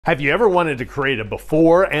Have you ever wanted to create a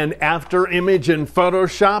before and after image in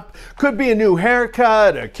Photoshop? Could be a new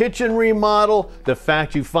haircut, a kitchen remodel, the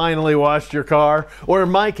fact you finally washed your car, or in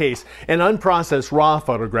my case, an unprocessed raw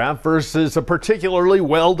photograph versus a particularly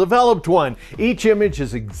well-developed one. Each image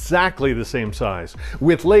is exactly the same size,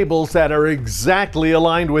 with labels that are exactly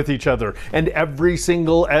aligned with each other, and every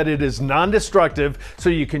single edit is non-destructive, so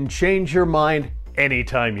you can change your mind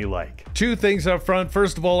anytime you like. Two things up front.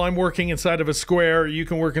 First of all, I'm working inside of a square. You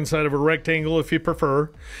can work inside of a rectangle if you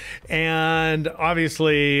prefer. And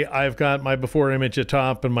obviously, I've got my before image at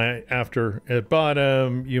top and my after at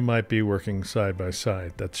bottom. You might be working side by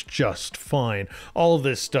side. That's just fine. All of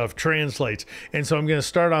this stuff translates. And so I'm going to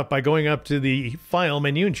start off by going up to the File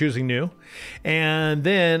menu and choosing New. And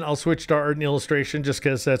then I'll switch to Art and Illustration just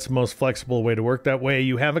because that's the most flexible way to work. That way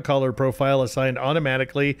you have a color profile assigned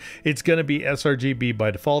automatically. It's going to be sRGB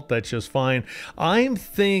by default. That's just fine. I'm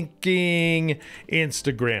thinking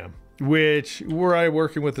Instagram, which were I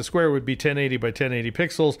working with the square would be 1080 by 1080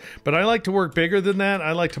 pixels, but I like to work bigger than that.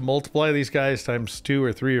 I like to multiply these guys times 2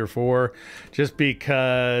 or 3 or 4, just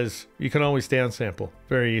because you can always downsample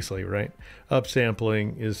very easily, right?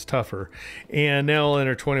 Upsampling is tougher. And now I'll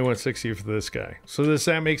enter 2160 for this guy. So does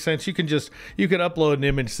that make sense? You could upload an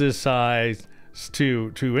image this size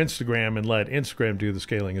to Instagram and let Instagram do the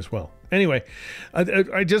scaling as well. Anyway,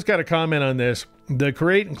 I just got a comment on this. The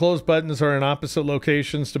create and close buttons are in opposite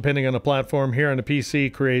locations depending on the platform. Here on the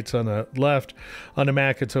PC, create's on the left. On the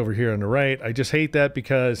Mac, it's over here on the right. I just hate that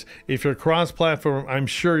because if you're cross-platform, I'm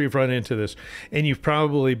sure you've run into this. And you've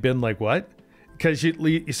probably been like, what? Because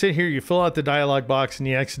you sit here, you fill out the dialog box, and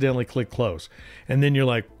you accidentally click close. And then you're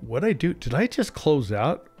like, what'd I do? Did I just close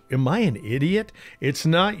out? Am I an idiot? It's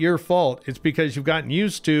not your fault. It's because you've gotten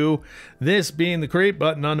used to this being the create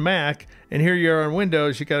button on the Mac, and here you are on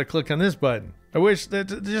Windows, you got to click on this button. I wish that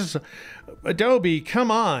just Adobe,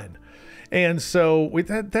 come on. And so with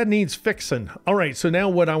that needs fixing. All right, so now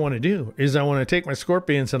what I want to do is I want to take my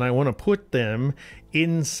scorpions and I want to put them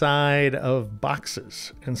inside of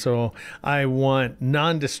boxes. And so I want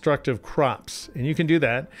non-destructive crops, and you can do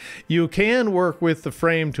that. You can work with the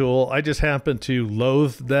frame tool. I just happen to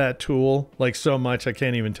loathe that tool like so much I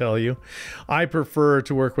can't even tell you. I prefer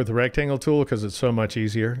to work with the rectangle tool because it's so much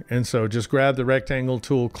easier. And so just grab the rectangle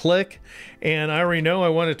tool, click, and I already know I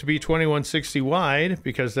want it to be 2160 wide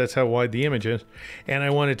because that's how wide the image is, and I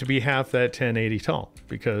want it to be half that 1080 tall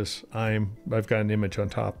because I've got an image on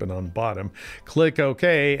top and on bottom. Click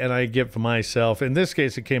OK, and I give myself, in this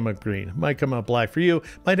case it came up green, might come up black for you,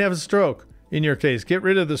 might have a stroke. In your case, get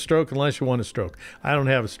rid of the stroke unless you want a stroke. I don't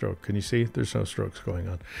have a stroke. Can you see? There's no strokes going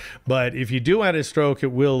on. But if you do add a stroke,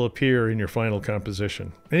 it will appear in your final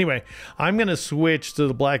composition. Anyway, I'm going to switch to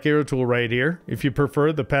the black arrow tool right here, if you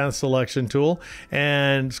prefer, the path selection tool.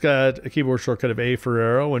 And it's got a keyboard shortcut of A for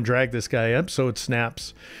arrow, and drag this guy up so it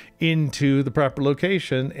snaps into the proper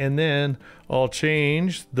location. And then I'll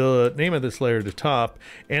change the name of this layer to top,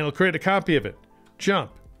 and it'll create a copy of it.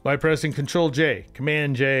 Jump. By pressing Control-J,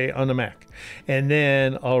 Command-J on the Mac. And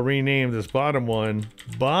then I'll rename this bottom one,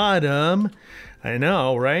 Bottom. I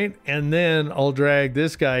know, right? And then I'll drag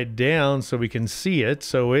this guy down so we can see it,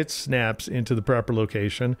 so it snaps into the proper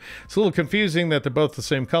location. It's a little confusing that they're both the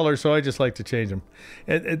same color, so I just like to change them.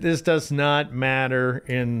 This does not matter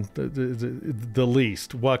in the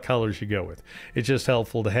least what colors you go with. It's just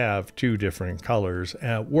helpful to have two different colors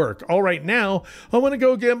at work. All right, now I want to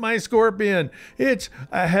go get my scorpion. It's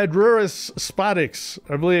a Hadrurus spotix.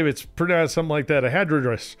 I believe it's pronounced something like that, a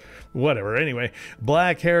Hadrurus. Whatever. Anyway,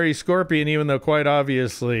 black hairy scorpion, even though quite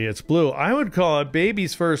obviously it's blue. I would call it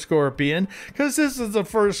baby's first scorpion because this is the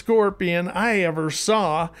first scorpion I ever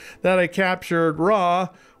saw that I captured raw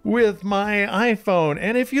with my iPhone.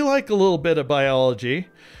 And if you like a little bit of biology,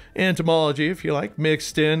 entomology, if you like,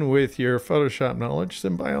 mixed in with your Photoshop knowledge,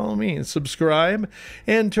 then by all means subscribe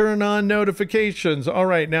and turn on notifications. All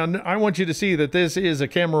right, now I want you to see that this is a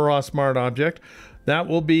Camera Raw Smart Object. That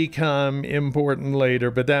will become important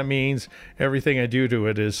later, but that means everything I do to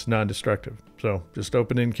it is non-destructive. So just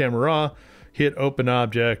open in Camera Raw, hit Open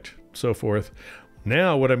Object, so forth.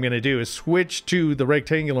 Now what I'm going to do is switch to the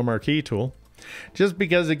rectangular marquee tool, just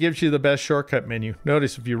because it gives you the best shortcut menu.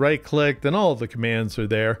 Notice if you right-click, then all of the commands are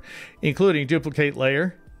there, including Duplicate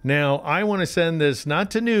Layer. Now, I want to send this not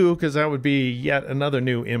to new, because that would be yet another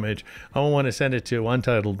new image. I want to send it to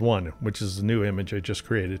Untitled 1, which is the new image I just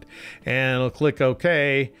created. And I'll click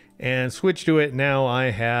OK and switch to it. Now I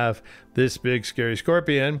have this big scary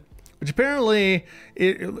scorpion, which apparently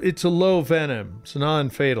it's a low venom. It's a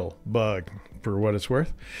non-fatal bug. for what it's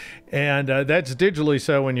worth. And that's digitally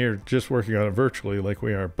so when you're just working on it virtually like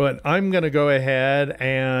we are. But I'm going to go ahead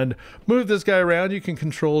and move this guy around. You can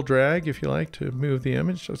control drag if you like to move the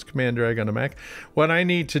image. That's command drag on a Mac. What I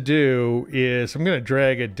need to do is I'm going to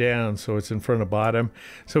drag it down so it's in front of bottom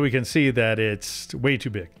so we can see that it's way too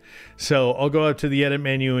big. So I'll go up to the edit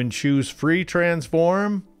menu and choose free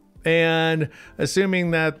transform. And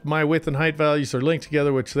assuming that my width and height values are linked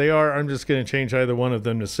together, which they are, I'm just going to change either one of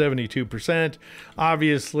them to 72%.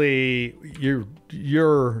 Obviously,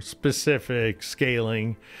 your specific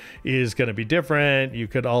scaling is going to be different. You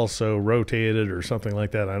could also rotate it or something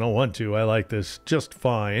like that. I don't want to. I like this just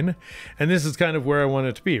fine. And this is kind of where I want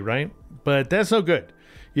it to be, right? But that's no good.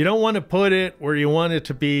 You don't want to put it where you want it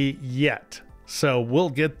to be yet. So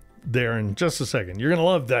we'll get there in just a second. You're gonna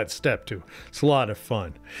love that step too. It's a lot of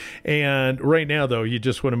fun. And right now though, you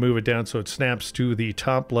just want to move it down so it snaps to the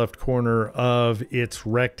top left corner of its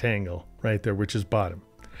rectangle right there, which is bottom.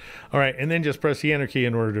 All right, and then just press the enter key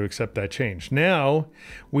in order to accept that change. Now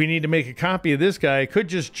we need to make a copy of this guy. I could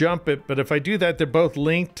just jump it, but if I do that, they're both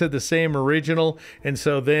linked to the same original. And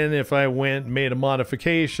so then if I went and made a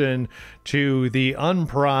modification to the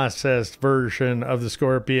unprocessed version of the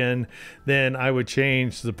Scorpion, then I would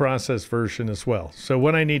change the processed version as well. So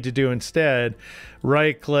what I need to do instead,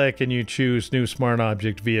 right click and you choose new smart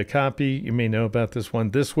object via copy. You may know about this one.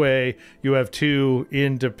 This way you have two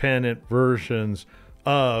independent versions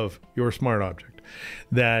of your smart object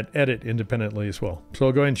that edit independently as well. So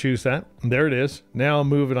I'll go ahead and choose that. And there it is. Now I'll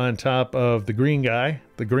move it on top of the green guy,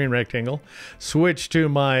 the green rectangle, switch to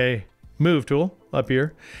my move tool up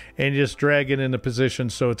here and just drag it into position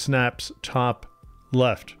so it snaps top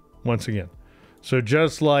left once again. So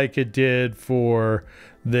just like it did for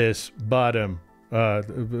this bottom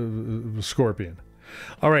Scorpion.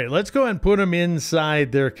 All right, let's go ahead and put them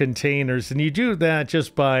inside their containers. And you do that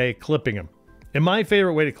just by clipping them. And my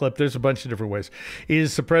favorite way to clip, there's a bunch of different ways,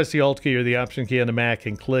 is to press the Alt key or the Option key on the Mac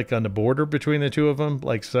and click on the border between the two of them,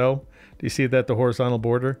 like so. Do you see that, the horizontal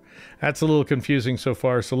border? That's a little confusing so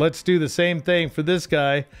far. So let's do the same thing for this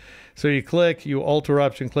guy. So you click, you Alt or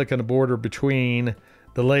Option click on the border between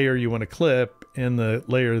the layer you want to clip and the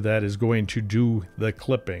layer that is going to do the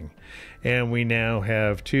clipping. And we now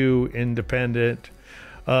have two independent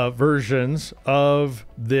versions of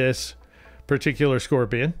this particular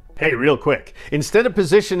Scorpion. Hey, real quick, instead of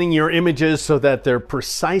positioning your images so that they're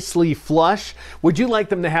precisely flush, would you like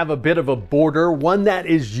them to have a bit of a border, one that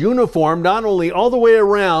is uniform, not only all the way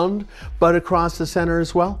around, but across the center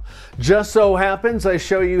as well? Just so happens I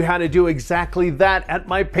show you how to do exactly that at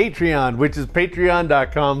my Patreon, which is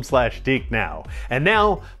patreon.com/geeknow. And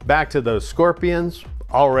now, back to those Scorpions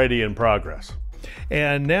already in progress.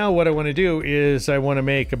 And now what I want to do is I want to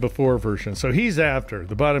make a before version. So he's after,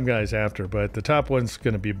 the bottom guy's after, but the top one's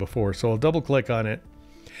going to be before. So I'll double click on it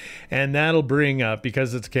and that'll bring up,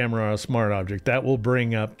 because it's camera raw smart object, that will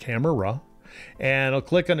bring up camera raw. And I'll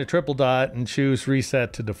click on the triple dot and choose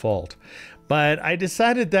reset to default. But I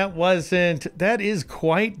decided that is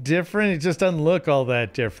quite different. It just doesn't look all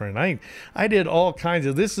that different. I did all kinds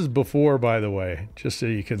of, this is before, by the way, just so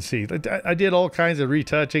you can see. I did all kinds of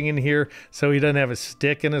retouching in here so he doesn't have a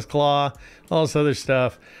stick in his claw, all this other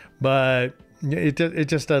stuff. But it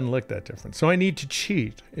just doesn't look that different. So I need to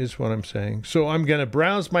cheat, is what I'm saying. So I'm going to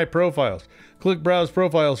browse my profiles. Click Browse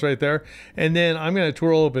Profiles right there. And then I'm going to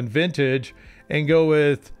twirl open Vintage and go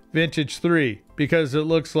with Vintage 3, because it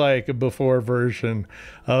looks like a before version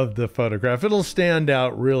of the photograph. It'll stand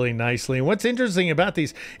out really nicely. And what's interesting about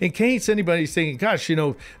these, in case anybody's thinking, gosh, you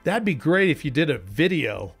know, that'd be great if you did a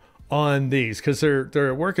video on these, because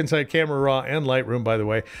they're work inside Camera Raw and Lightroom, by the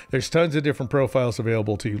way. There's tons of different profiles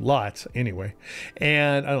available to you, lots anyway.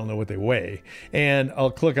 And I don't know what they weigh. And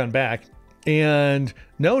I'll click on back. And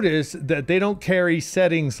notice that they don't carry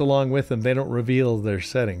settings along with them. They don't reveal their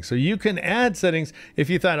settings. So you can add settings. If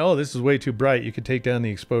you thought, oh, this is way too bright, you could take down the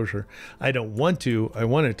exposure. I don't want to. I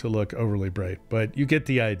want it to look overly bright, but you get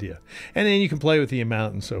the idea. And then you can play with the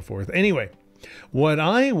amount and so forth. Anyway, what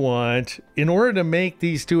I want, in order to make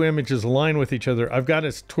these two images align with each other, I've got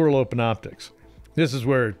to twirl open optics. This is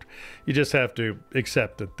where you just have to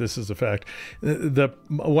accept that this is a fact.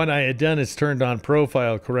 What I had done is turned on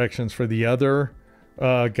profile corrections for the other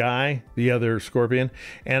guy, the other Scorpion,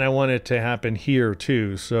 and I want it to happen here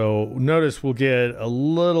too. So notice we'll get a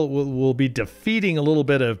little, we'll be defeating a little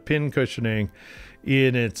bit of pin cushioning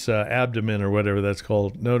in its abdomen or whatever that's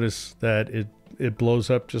called. Notice that it blows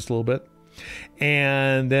up just a little bit.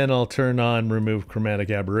 And then I'll turn on remove chromatic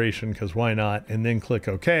aberration, because why not, and then click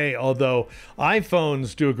OK. Although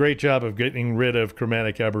iPhones do a great job of getting rid of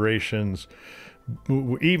chromatic aberrations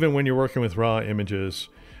even when you're working with raw images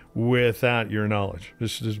without your knowledge.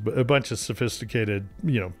 This is a bunch of sophisticated,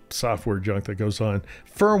 software junk that goes on.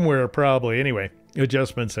 Firmware probably. Anyway,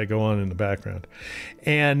 adjustments that go on in the background.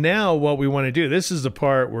 And now what we want to do, this is the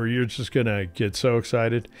part where you're just going to get so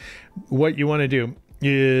excited. What you want to do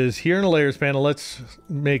is here in the layers panel, let's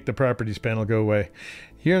make the properties panel go away.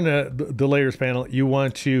 Here in the layers panel, you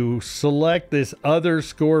want to select this other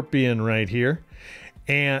scorpion right here.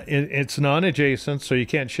 And it's non-adjacent, so you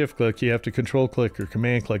can't shift click. You have to control click or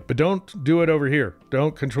command click, but don't do it over here.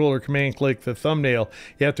 Don't control or command click the thumbnail.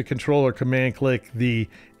 You have to control or command click the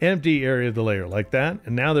empty area of the layer like that.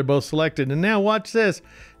 And now they're both selected. And now watch this.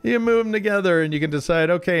 You move them together and you can decide,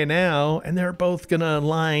 okay, now, and they're both gonna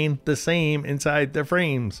align the same inside the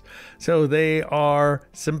frames. So they are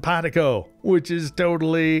simpatico, which is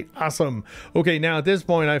totally awesome. Okay, now at this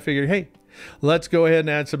point I figured, hey, let's go ahead and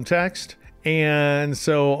add some text. And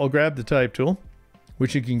so I'll grab the type tool,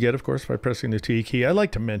 which you can get, of course, by pressing the T key. I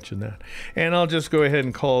like to mention that. And I'll just go ahead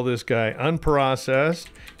and call this guy unprocessed,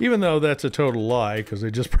 even though that's a total lie because I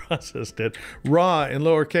just processed it. Raw in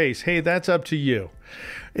lowercase. Hey, that's up to you.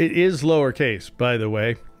 It is lowercase, by the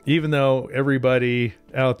way, even though everybody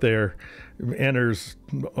out there enters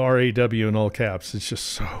RAW in all caps. It's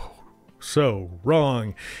just so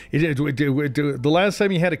wrong. The last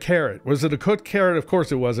time you had a carrot, was it a cooked carrot? Of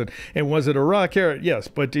course it wasn't. And was it a raw carrot? Yes.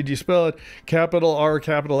 But did you spell it capital R,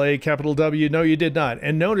 capital A, capital W? No, you did not.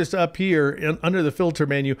 And notice up here under the filter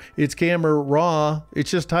menu, it's camera raw.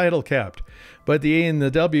 It's just title capped. But the A and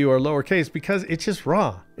the W are lowercase because it's just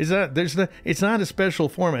raw. It's not a special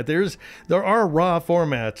format. There are raw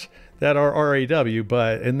formats that are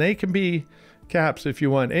RAW, and they can be caps if you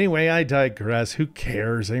want. Anyway, I digress. Who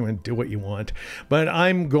cares? Anyone do what you want. But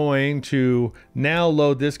I'm going to now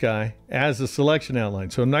load this guy as a selection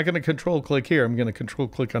outline. So I'm not going to control click here. I'm going to control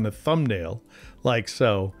click on the thumbnail like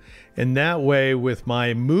so. And that way with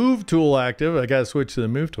my move tool active, I got to switch to the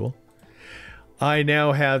move tool. I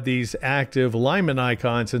now have these active alignment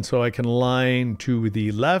icons, and so I can align to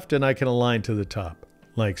the left and I can align to the top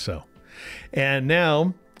like so. And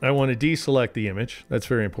now I want to deselect the image. That's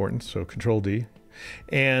very important. So Control D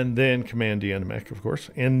and then Command D on the Mac, of course.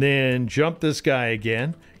 And then jump this guy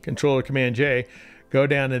again, Control or Command J, go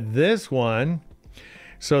down to this one.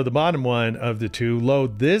 So the bottom one of the two,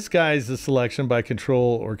 load this guy as the selection by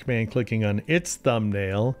Control or Command clicking on its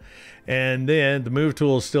thumbnail. And then the move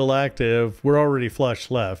tool is still active. We're already flush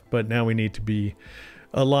left, but now we need to be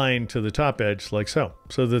aligned to the top edge like so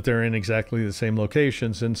that they're in exactly the same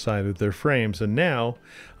locations inside of their frames. And now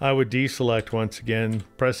I would deselect once again,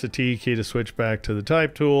 press the T key to switch back to the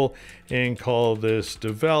type tool and call this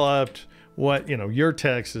developed. Your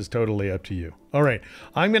text is totally up to you. All right,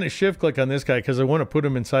 I'm going to shift click on this guy because I want to put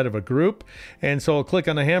him inside of a group. And so I'll click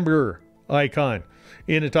on the hamburger icon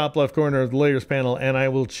in the top left corner of the layers panel, and I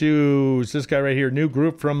will choose this guy right here, new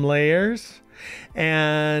group from layers.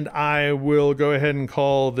 And I will go ahead and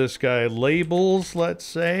call this guy labels, let's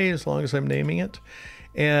say, as long as I'm naming it.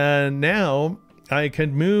 And now I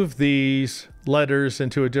can move these letters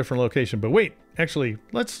into a different location. But wait, actually,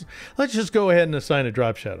 let's just go ahead and assign a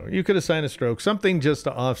drop shadow. You could assign a stroke, something just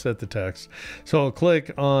to offset the text. So I'll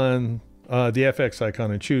click on the FX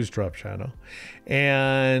icon and choose drop shadow.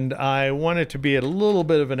 And I want it to be at a little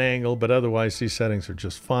bit of an angle, but otherwise these settings are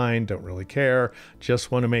just fine. Don't really care. Just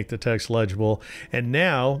want to make the text legible. And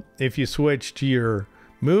now if you switch to your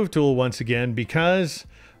move tool once again, because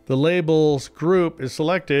the labels group is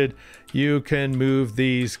selected, you can move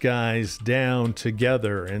these guys down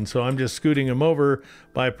together. And so I'm just scooting them over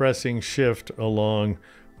by pressing shift along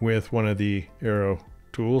with one of the arrow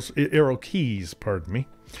keys, pardon me.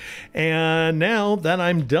 And now that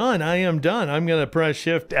I'm done, I am done. I'm going to press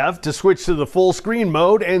Shift F to switch to the full screen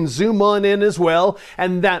mode and zoom on in as well.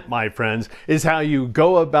 And that, my friends, is how you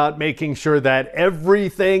go about making sure that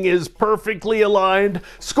everything is perfectly aligned,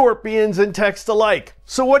 scorpions and text alike.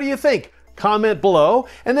 So what do you think? Comment below,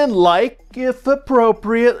 and then like, if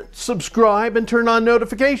appropriate, subscribe and turn on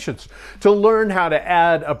notifications to learn how to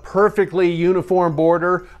add a perfectly uniform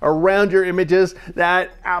border around your images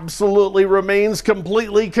that absolutely remains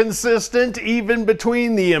completely consistent even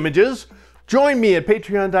between the images. Join me at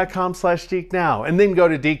patreon.com/DeekNow and then go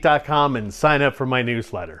to Deek.com and sign up for my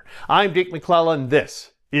newsletter. I'm Deek McClellan.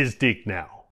 This is Deek Now.